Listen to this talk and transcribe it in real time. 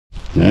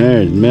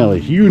There's Melly.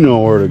 You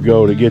know where to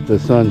go to get the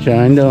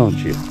sunshine, don't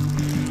you?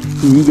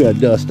 You got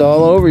dust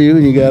all over you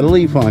and you got a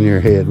leaf on your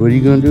head. What are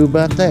you going to do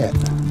about that?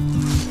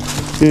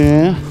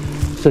 Yeah,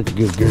 such a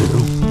good girl.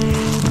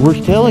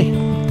 Where's Tilly?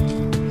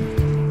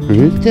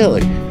 Where's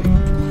Tilly?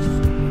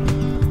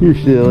 You're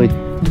silly.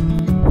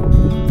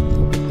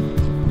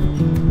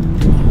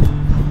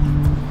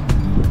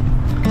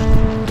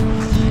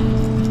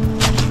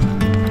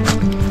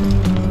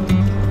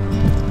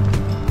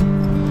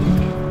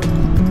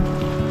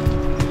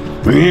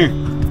 Come here.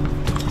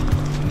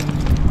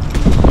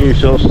 You're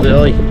so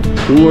silly.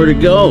 Where to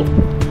go?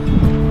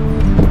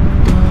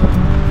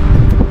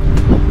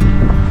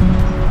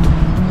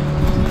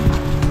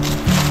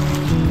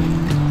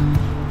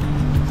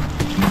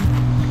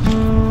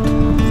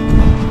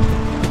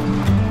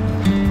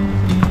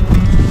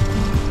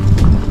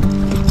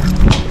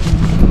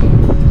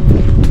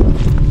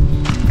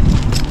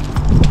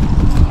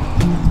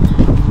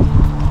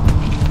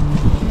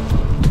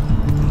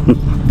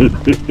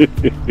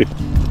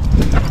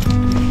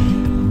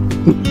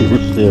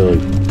 You're silly.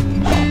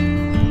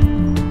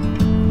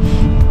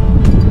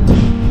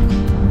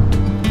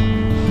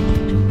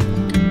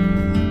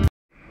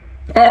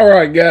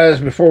 Alright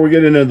guys, before we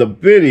get into the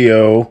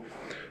video,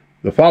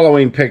 the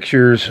following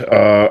pictures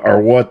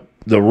are what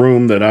the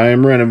room that I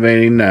am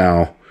renovating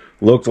now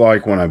looked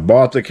like when I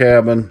bought the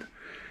cabin.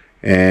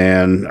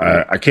 And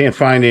I can't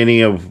find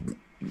any of,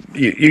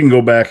 you can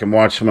go back and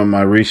watch some of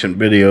my recent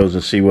videos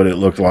and see what it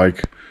looked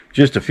like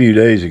just a few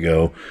days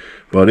ago.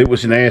 But it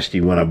was nasty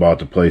when I bought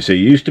the place. It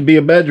used to be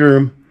a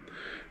bedroom.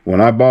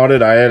 When I bought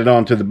it, I added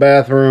on to the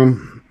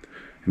bathroom,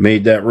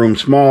 made that room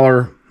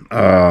smaller,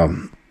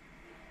 and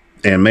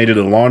made it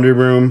a laundry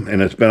room. And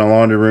it's been a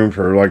laundry room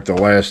for like the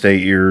last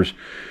 8 years.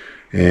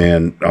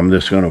 And I'm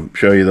just going to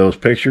show you those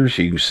pictures.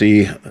 You can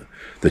see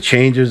the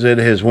changes it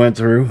has went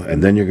through.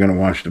 And then you're going to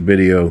watch the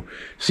video,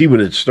 see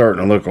what it's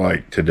starting to look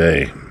like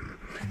today.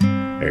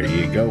 There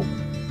you go.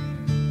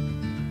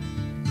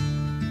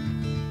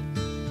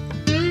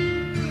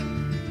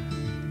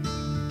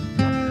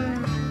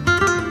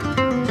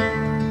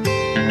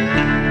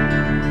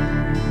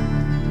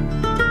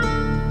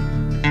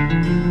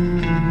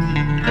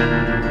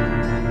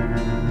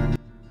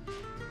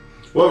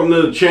 Welcome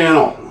to the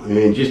channel.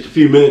 In just a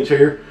few minutes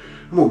here,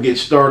 I'm going to get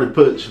started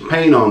putting some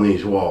paint on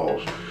these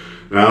walls.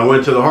 Now, I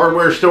went to the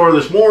hardware store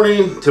this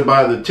morning to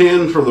buy the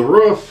tin for the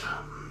roof.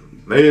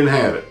 They didn't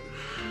have it.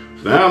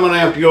 So now I'm going to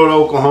have to go to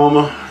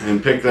Oklahoma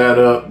and pick that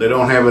up. They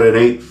don't have it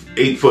in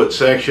 8-foot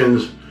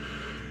sections,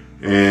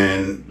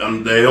 and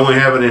they only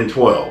have it in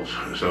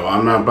 12s. So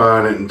I'm not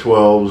buying it in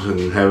 12s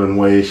and having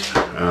waste.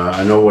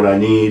 I know what I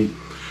need.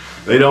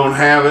 They don't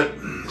have it.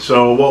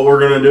 So what we're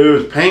going to do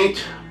is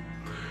paint.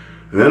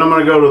 And then I'm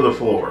going to go to the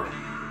floor.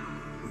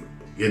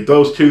 Get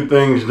those two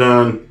things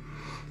done.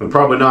 And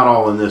probably not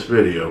all in this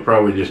video.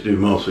 Probably just do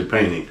mostly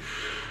painting.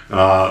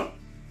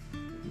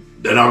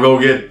 Then I'll go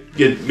go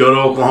to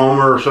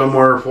Oklahoma or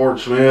somewhere, Fort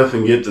Smith,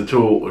 and get the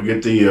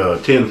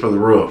tin for the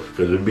roof,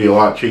 because it'd be a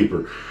lot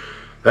cheaper.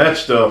 That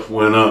stuff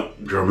went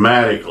up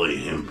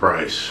dramatically in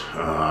price.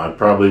 I'd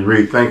probably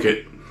rethink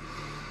it,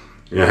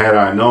 had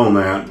I known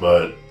that,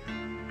 but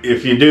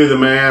if you do the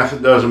math,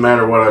 it doesn't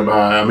matter what I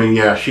buy. I mean,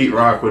 yeah,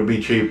 sheetrock would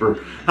be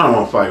cheaper. I don't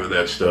want to fight with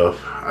that stuff.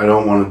 I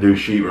don't want to do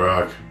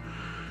sheetrock.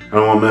 I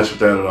don't want to mess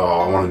with that at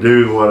all. I want to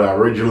do what I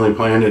originally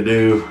planned to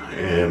do,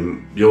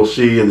 and you'll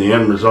see in the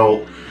end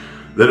result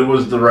that it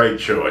was the right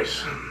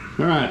choice.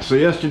 All right, so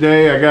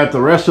yesterday I got the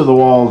rest of the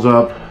walls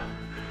up.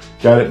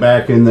 Got it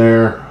back in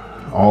there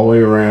all the way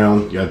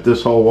around. Got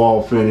this whole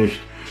wall finished.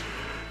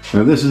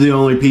 Now this is the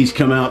only piece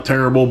come out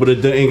terrible, but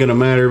it ain't gonna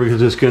matter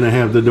because it's gonna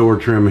have the door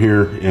trim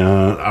here.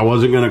 I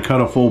wasn't gonna cut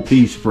a full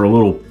piece for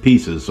little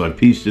pieces, so I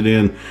pieced it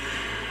in.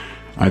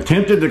 I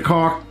attempted to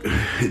caulk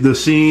the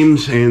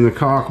seams, and the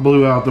caulk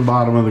blew out the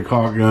bottom of the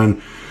caulk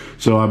gun.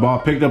 So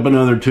I picked up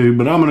another tube,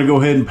 but I'm gonna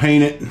go ahead and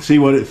paint it and see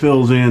what it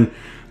fills in.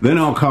 Then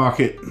I'll caulk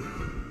it,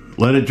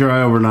 let it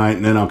dry overnight,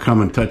 and then I'll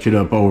come and touch it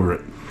up over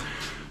it.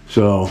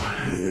 So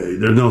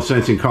there's no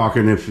sense in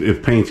caulking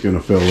if paint's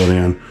gonna fill it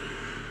in.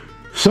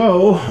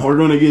 So we're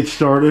going to get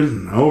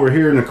started. Over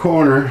here in the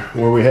corner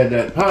where we had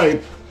that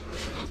pipe,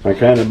 I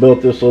kind of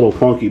built this little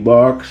funky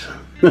box.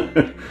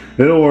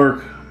 It'll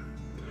work.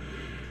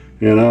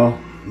 You know,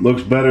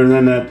 looks better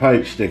than that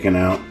pipe sticking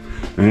out.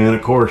 And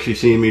of course you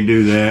see me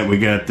do that. We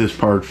got this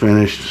part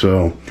finished.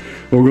 So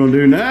what we're going to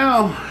do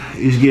now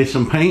is get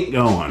some paint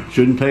going.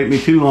 Shouldn't take me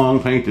too long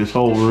to paint this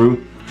whole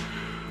room.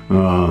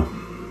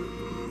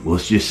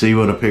 Let's just see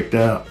what I picked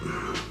out.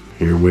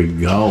 Here we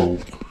go.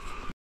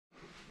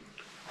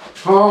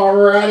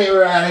 Alrighty,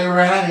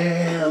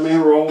 let me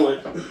roll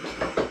it.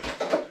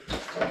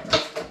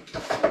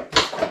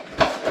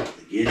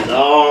 Get it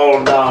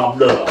all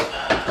daubed up.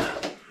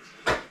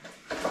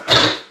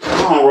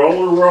 Come on,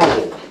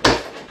 roll.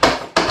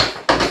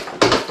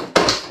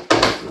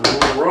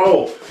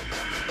 Roll.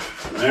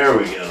 There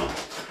we go.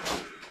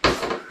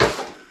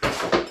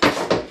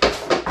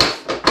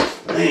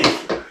 Man.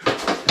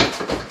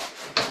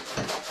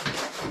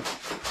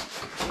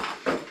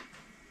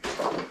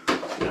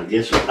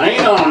 get some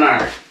paint on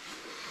there.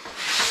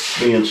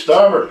 Being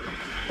stubborn.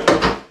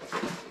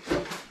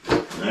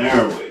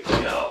 There we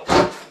go.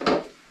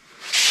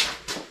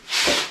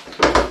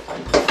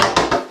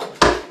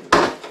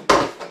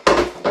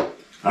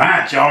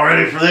 Alright, y'all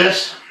ready for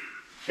this?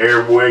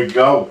 Here we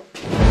go.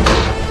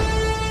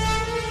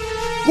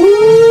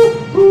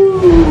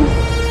 Woo-hoo!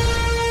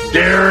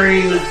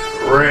 Daring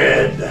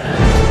red.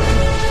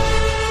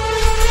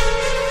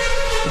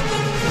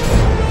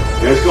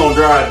 It's gonna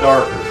dry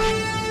darker.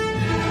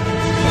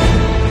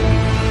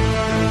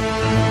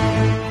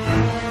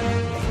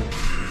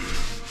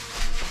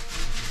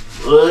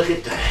 Look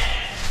at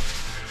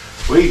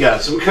that. We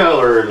got some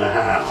color in the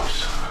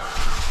house.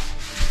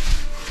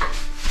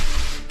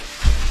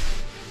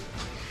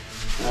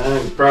 I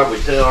can probably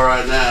tell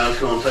right now it's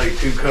going to take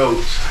 2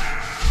 coats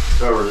to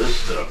cover this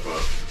stuff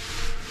up.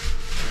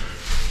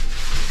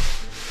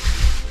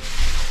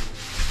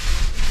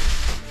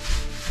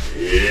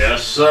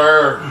 Yes,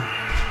 sir.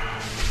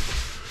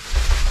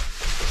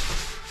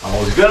 I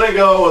was going to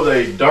go with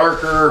a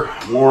darker,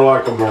 more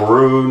like a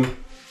maroon.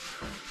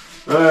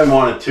 I didn't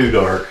want it too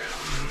dark.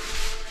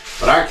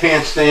 But I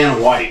can't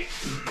stand white.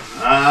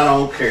 I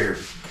don't care.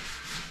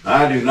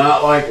 I do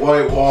not like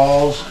white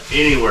walls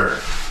anywhere.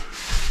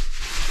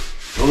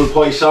 The only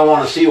place I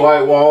want to see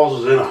white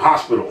walls is in a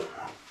hospital.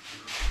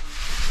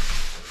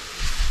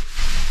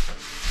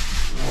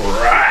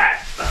 Alright.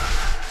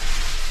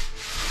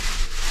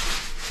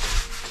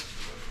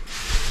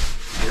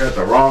 I got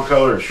the wrong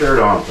colored shirt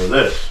on for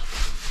this.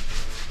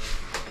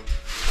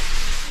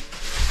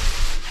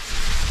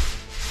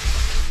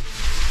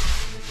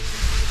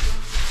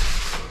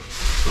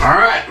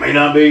 Alright, may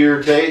not be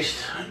your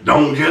taste.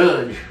 Don't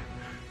judge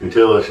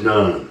until it's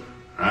done.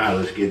 Alright,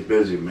 let's get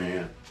busy,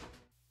 man.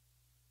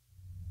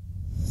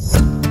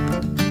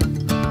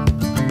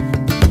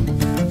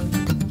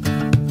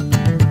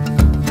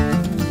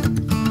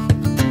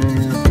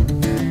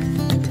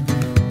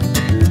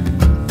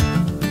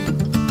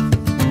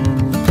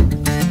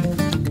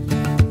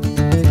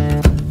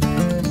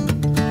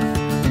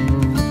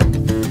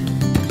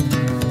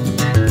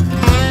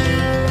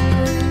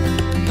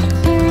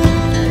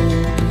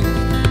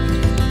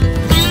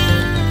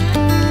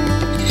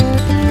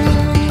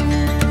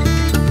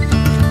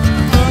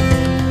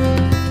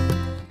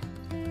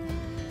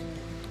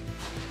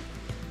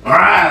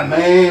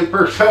 Man,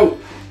 first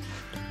coat.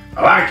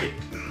 I like it.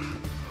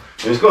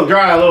 It's going to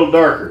dry a little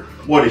darker,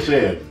 what he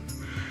said.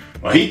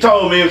 Well, he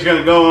told me it was going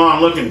to go on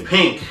looking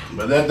pink,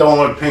 but that don't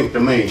look pink to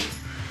me.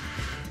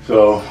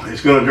 So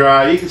it's going to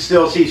dry. You can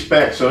still see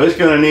specks, so it's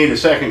going to need a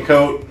second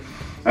coat.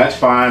 That's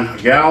fine. A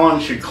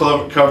gallon should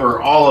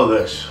cover all of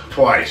this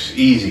twice,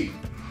 easy.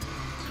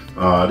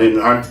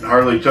 I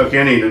hardly took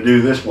any to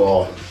do this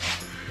wall.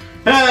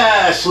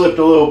 I slipped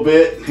a little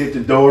bit, hit the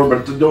door,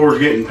 but the door's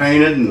getting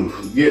painted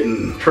and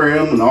getting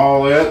trim and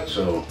all that,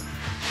 so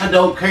I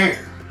don't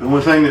care. The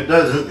only thing that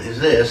doesn't is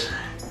this.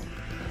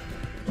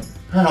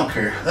 I don't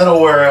care.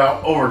 That'll wear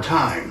out over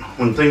time.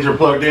 When things are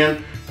plugged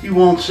in, you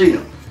won't see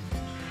them.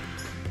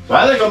 So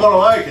I think I'm gonna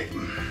like it.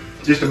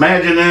 Just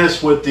imagine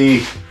this with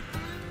the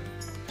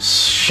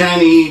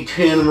shiny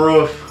tin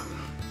roof.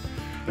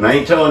 And I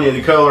ain't telling you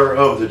the color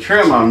of the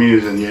trim I'm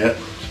using yet.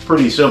 It's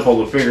pretty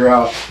simple to figure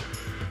out.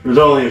 There's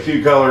only a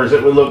few colors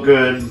that would look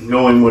good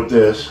going with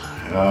this.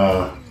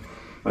 I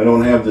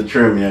don't have the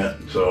trim yet,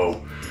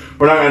 so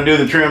we're not going to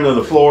do the trim to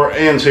the floor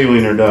and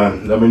ceiling are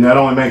done. I mean, that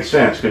only makes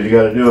sense because you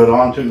got to do it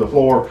onto the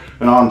floor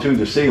and onto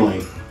the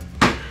ceiling.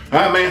 All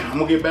right, man, I'm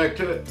going to get back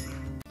to it.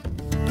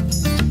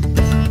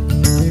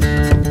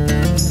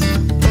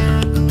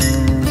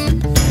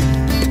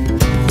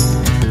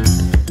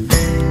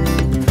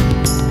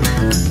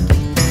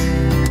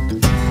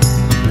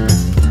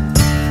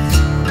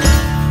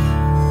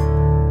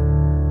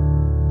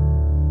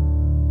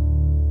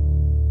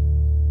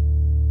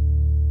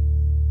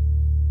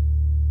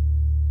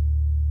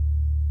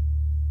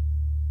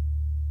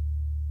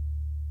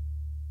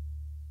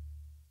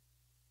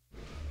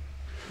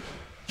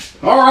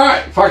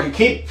 Alright, if I could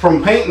keep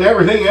from painting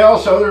everything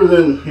else other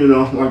than, you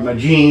know, like my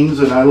jeans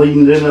and I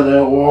leaned into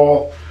that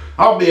wall,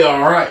 I'll be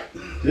alright.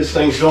 This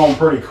thing's going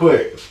pretty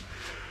quick.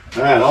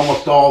 Alright,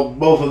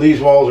 both of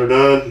these walls are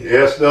done.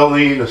 Yes, they'll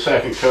need a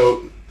second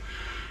coat.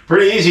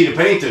 Pretty easy to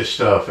paint this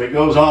stuff. It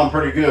goes on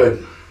pretty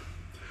good.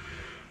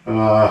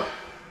 I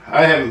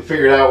haven't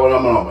figured out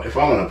if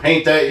I'm gonna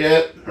paint that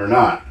yet or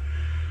not.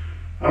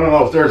 I don't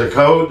know if there's a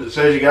code that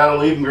says you gotta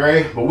leave them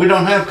gray, but we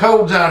don't have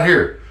codes out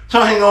here. So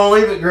I ain't gonna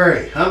leave it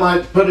gray. I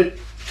might put it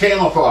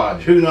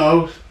camouflage, who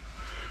knows?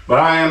 But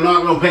I am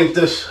not gonna paint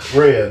this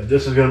red.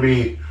 This is gonna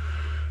be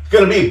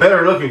a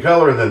better looking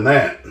color than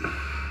that.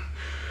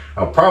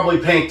 I'll probably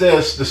paint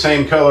this the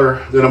same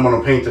color that I'm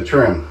gonna paint the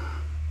trim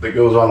that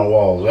goes on the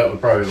walls. That would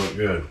probably look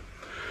good.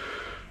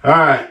 All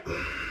right,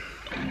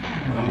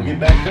 I'm gonna get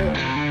back to it.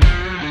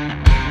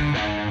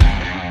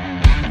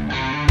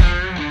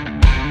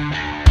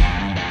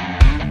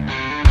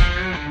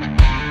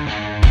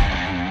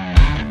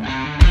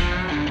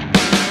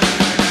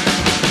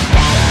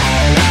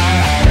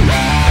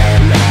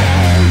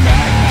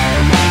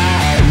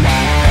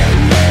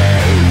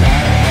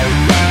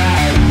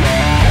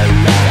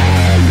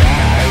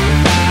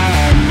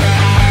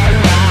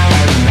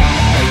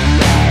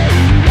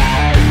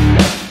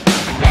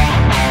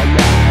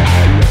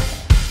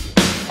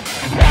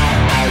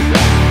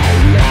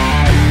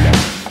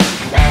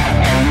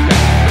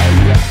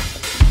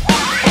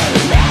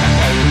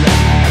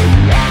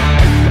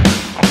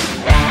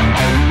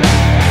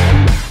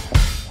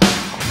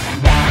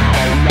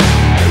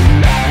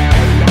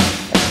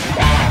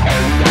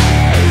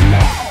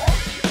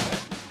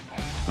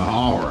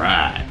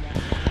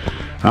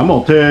 I'm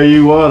gonna tell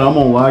you what, I'm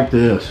gonna like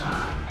this.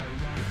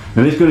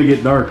 And it's gonna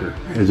get darker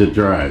as it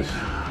dries.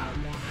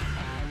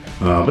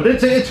 But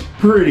it's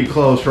pretty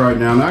close right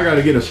now. Now I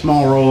gotta get a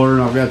small roller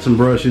and I've got some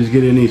brushes,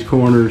 get in these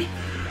corners.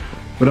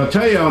 But I'll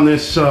tell you on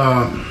this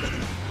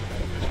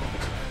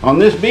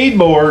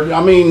beadboard,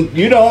 I mean,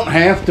 you don't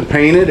have to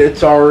paint it.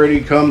 It's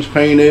already comes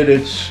painted.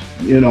 It's,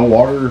 you know,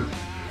 water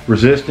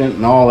resistant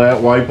and all that,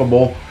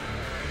 wipeable.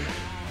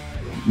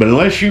 But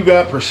unless you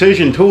got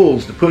precision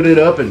tools to put it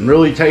up and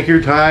really take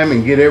your time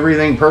and get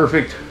everything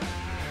perfect,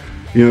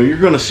 you know, you're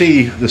going to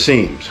see the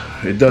seams.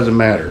 It doesn't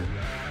matter.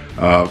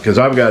 Because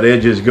I've got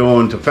edges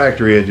going to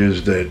factory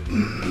edges that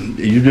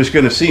you're just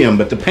going to see them.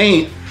 But the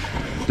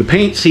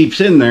paint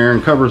seeps in there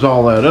and covers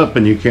all that up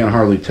and you can't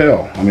hardly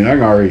tell. I mean, I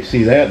can already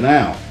see that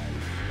now.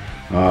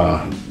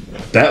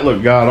 That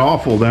looked god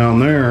awful down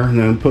there, and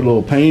then put a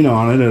little paint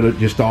on it and it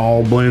just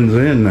all blends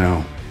in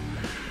now.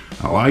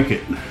 I like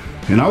it.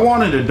 And I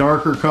wanted a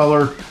darker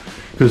color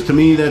because to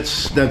me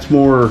that's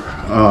more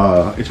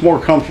it's more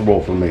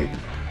comfortable for me.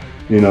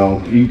 You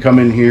know, you come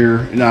in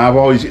here.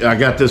 Now I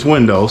got this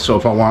window, so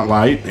if I want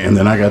light, and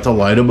then I got the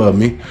light above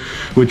me,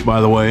 which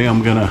by the way,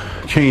 I'm gonna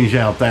change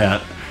out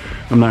that.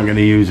 I'm not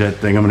gonna use that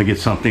thing. I'm gonna get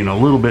something a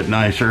little bit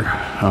nicer.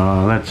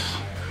 That's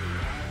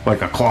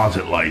like a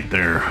closet light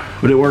there,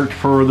 but it worked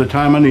for the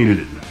time I needed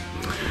it.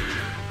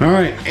 All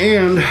right,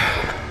 and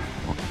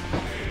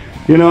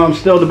you know, I'm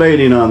still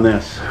debating on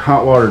this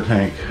hot water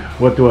tank.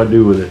 What do I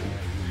do with it?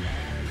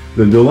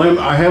 The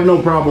dilemma, I have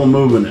no problem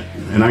moving it,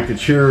 and I could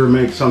sure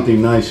make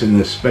something nice in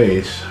this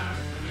space.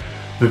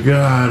 But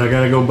God, I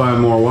gotta go buy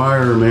more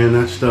wire, man.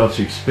 That stuff's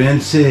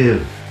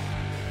expensive.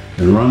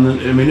 And run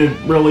it, I mean, it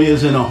really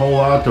isn't a whole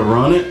lot to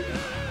run it,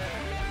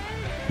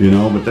 you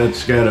know, but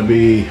that's gotta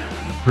be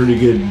pretty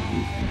good.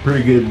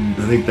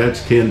 I think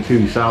that's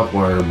 10-2 south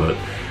wire, but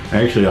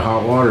actually a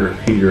hot water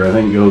heater I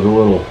think goes a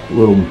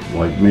little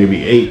like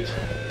maybe 8.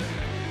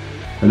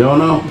 I don't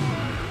know,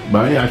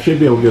 but yeah, I should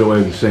be able to get away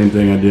with the same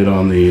thing I did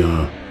on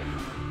the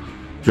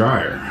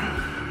dryer.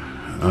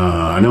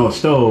 I know a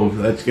stove,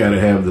 that's got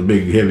to have the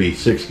big heavy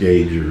 6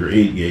 gauge or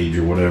 8 gauge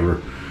or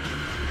whatever.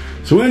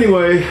 So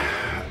anyway,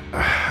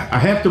 I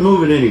have to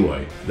move it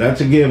anyway.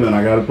 That's a given.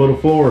 I got to put a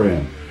floor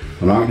in.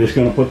 I'm not just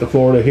going to put the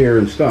floor to here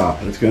and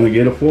stop. It's going to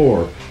get a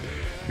floor.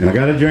 And I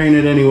got to drain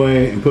it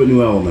anyway and put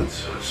new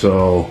elements.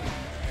 So,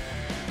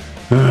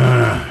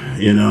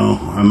 you know,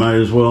 I might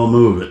as well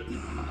move it.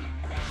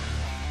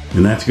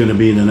 And that's going to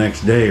be the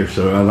next day or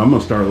so. I'm going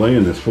to start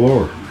laying this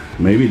floor.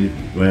 Maybe,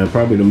 well,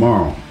 probably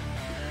tomorrow.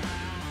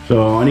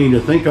 So I need to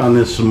think on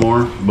this some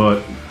more, but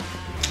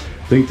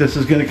I think this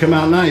is going to come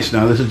out nice.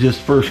 Now, this is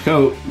just first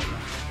coat.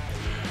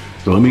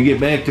 So let me get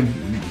back to,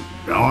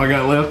 all I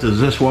got left is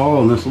this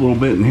wall and this little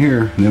bit in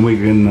here. And then we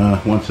can,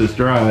 once this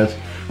dries,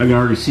 I can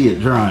already see it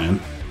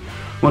drying.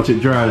 Once it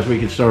dries, we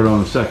can start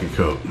on the second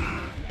coat.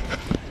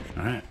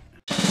 All right.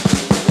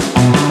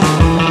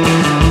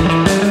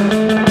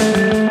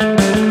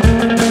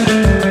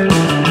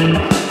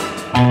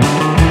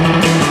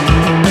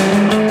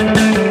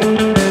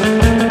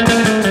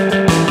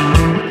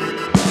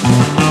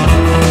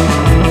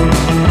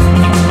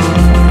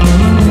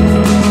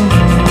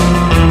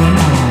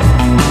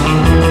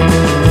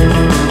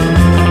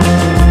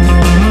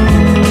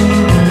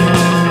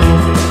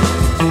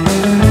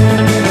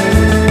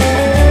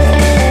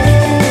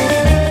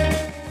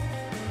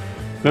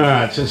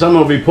 Since I'm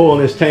gonna be pulling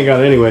this tank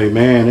out anyway,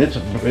 man, it's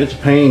a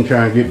pain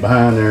trying to get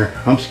behind there.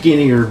 I'm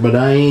skinnier, but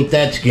I ain't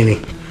that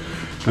skinny.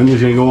 I'm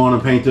just gonna go on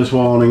and paint this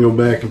wall and then go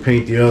back and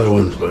paint the other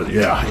ones. But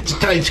yeah, it's a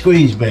tight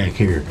squeeze back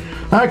here.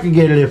 I could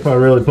get it if I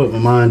really put my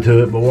mind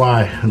to it, but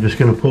why? I'm just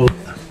gonna pull it.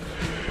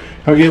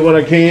 I'll get what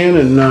I can,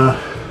 and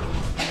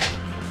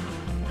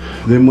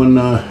then when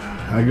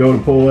I go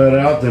to pull that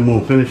out, then we'll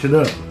finish it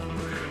up.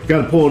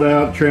 Got to pull it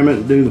out, trim it,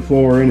 and do the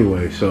floor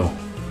anyway. So,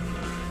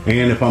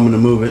 and if I'm gonna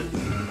move it.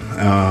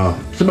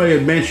 Somebody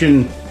had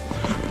mentioned,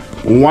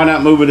 why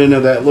not move it into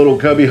that little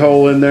cubby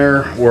hole in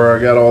there where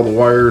I got all the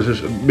wires,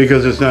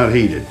 because it's not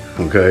heated.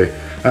 Okay,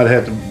 I'd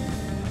have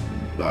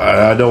to,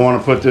 I don't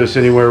want to put this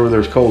anywhere where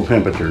there's cold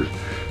temperatures.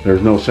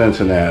 There's no sense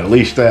in that. At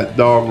least that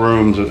dog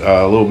room's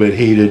a little bit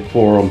heated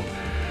for them,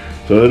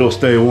 so it'll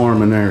stay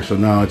warm in there. So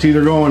now it's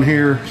either going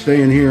here,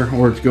 staying here,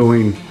 or it's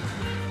going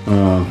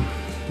to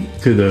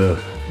the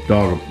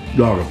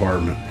dog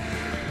apartment.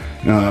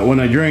 When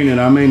I drain it,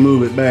 I may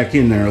move it back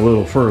in there a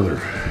little further,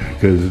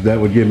 because that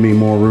would give me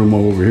more room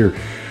over here.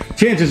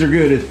 Chances are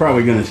good it's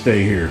probably going to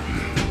stay here,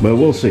 but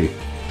we'll see.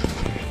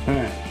 All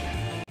right.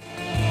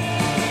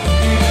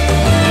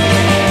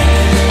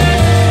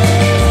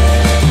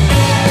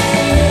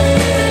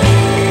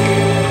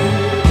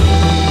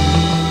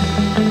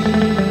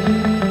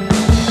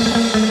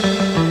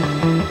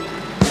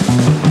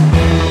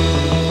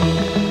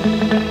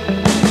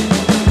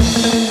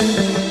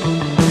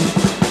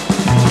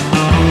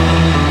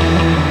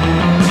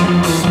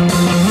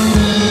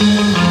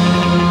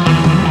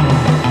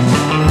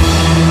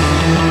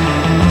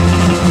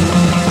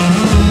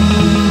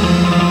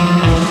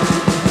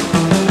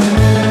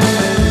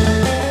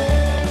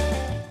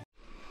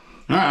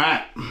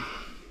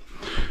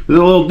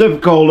 a little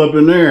difficult up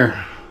in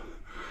there.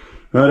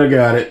 But I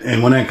got it.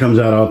 And when that comes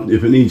out,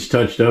 if it needs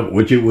touched up,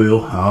 which it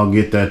will, I'll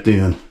get that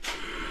then.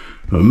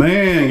 But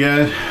man,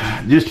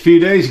 guys, just a few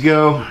days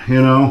ago,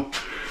 you know,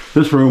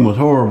 this room was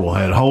horrible.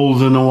 Had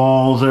holes in the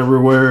walls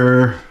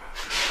everywhere.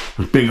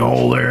 Big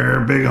hole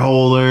there, big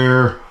hole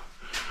there,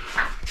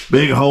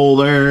 big hole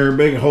there,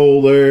 big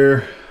hole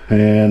there.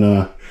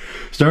 And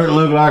starting to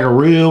look like a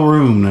real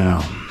room now.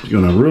 It's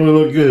gonna really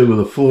look good with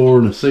the floor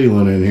and the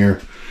ceiling in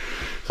here.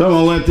 So I'm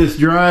gonna let this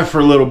dry for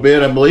a little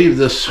bit. I believe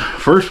this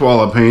first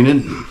wall I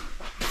painted,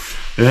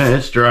 yeah,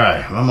 it's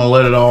dry. I'm gonna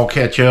let it all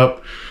catch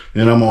up,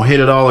 and I'm gonna hit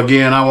it all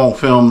again. I won't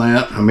film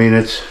that. I mean,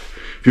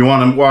 if you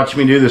want to watch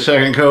me do the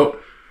second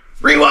coat,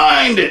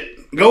 rewind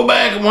it. Go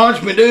back and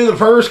watch me do the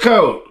first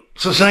coat.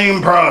 It's the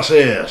same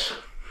process.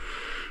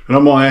 And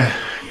I'm gonna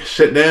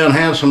sit down,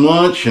 have some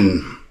lunch,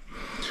 and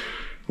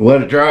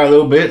let it dry a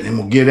little bit, and then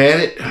we'll get at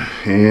it.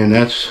 And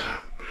that's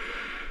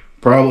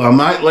probably, I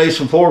might lay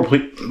some floor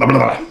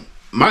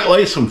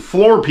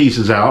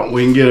pieces out.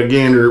 We can get a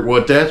gander at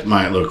what that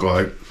might look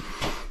like.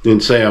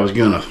 Didn't say I was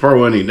gonna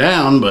throw any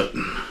down, but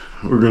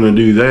we're gonna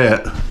do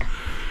that.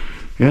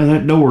 Yeah,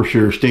 that door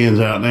sure stands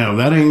out now.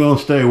 That ain't gonna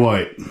stay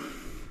white.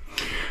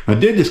 I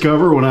did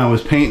discover when I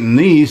was painting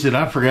these that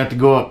I forgot to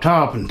go up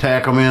top and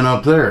tack them in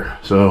up there.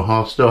 So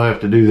I'll still have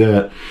to do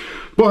that.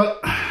 But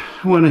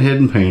I went ahead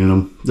and painted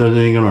them. That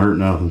ain't gonna hurt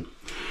nothing.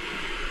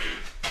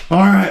 All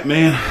right,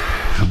 man.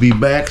 I'll be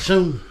back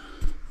soon.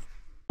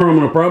 I'm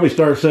gonna probably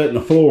start setting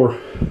the floor.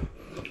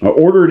 I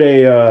ordered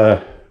a,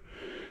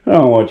 I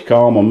don't know what you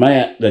call them, a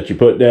mat that you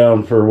put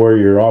down for where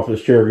your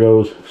office chair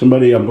goes.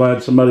 I'm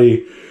glad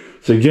somebody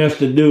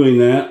suggested doing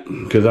that,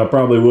 because I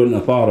probably wouldn't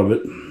have thought of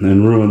it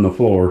and ruined the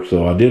floor.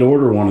 So I did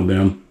order one of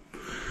them,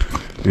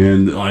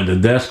 and the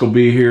desk will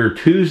be here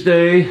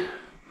Tuesday.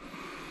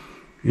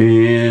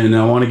 And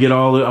I want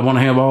to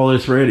have all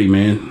this ready,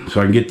 man,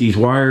 so I can get these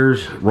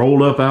wires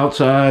rolled up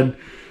outside.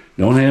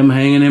 Don't have them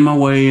hanging in my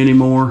way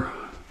anymore.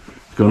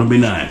 It's gonna be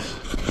nice.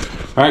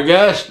 All right,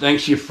 guys,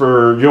 thanks you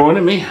for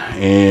joining me,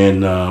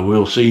 and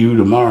we'll see you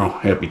tomorrow.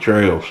 Happy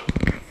trails.